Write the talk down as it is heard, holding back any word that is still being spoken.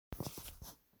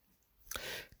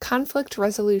Conflict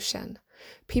resolution.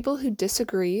 People who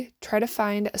disagree try to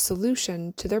find a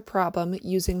solution to their problem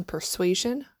using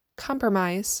persuasion,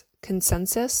 compromise,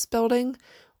 consensus building,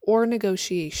 or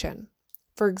negotiation.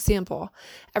 For example,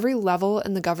 every level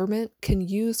in the government can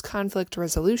use conflict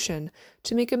resolution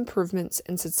to make improvements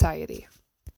in society.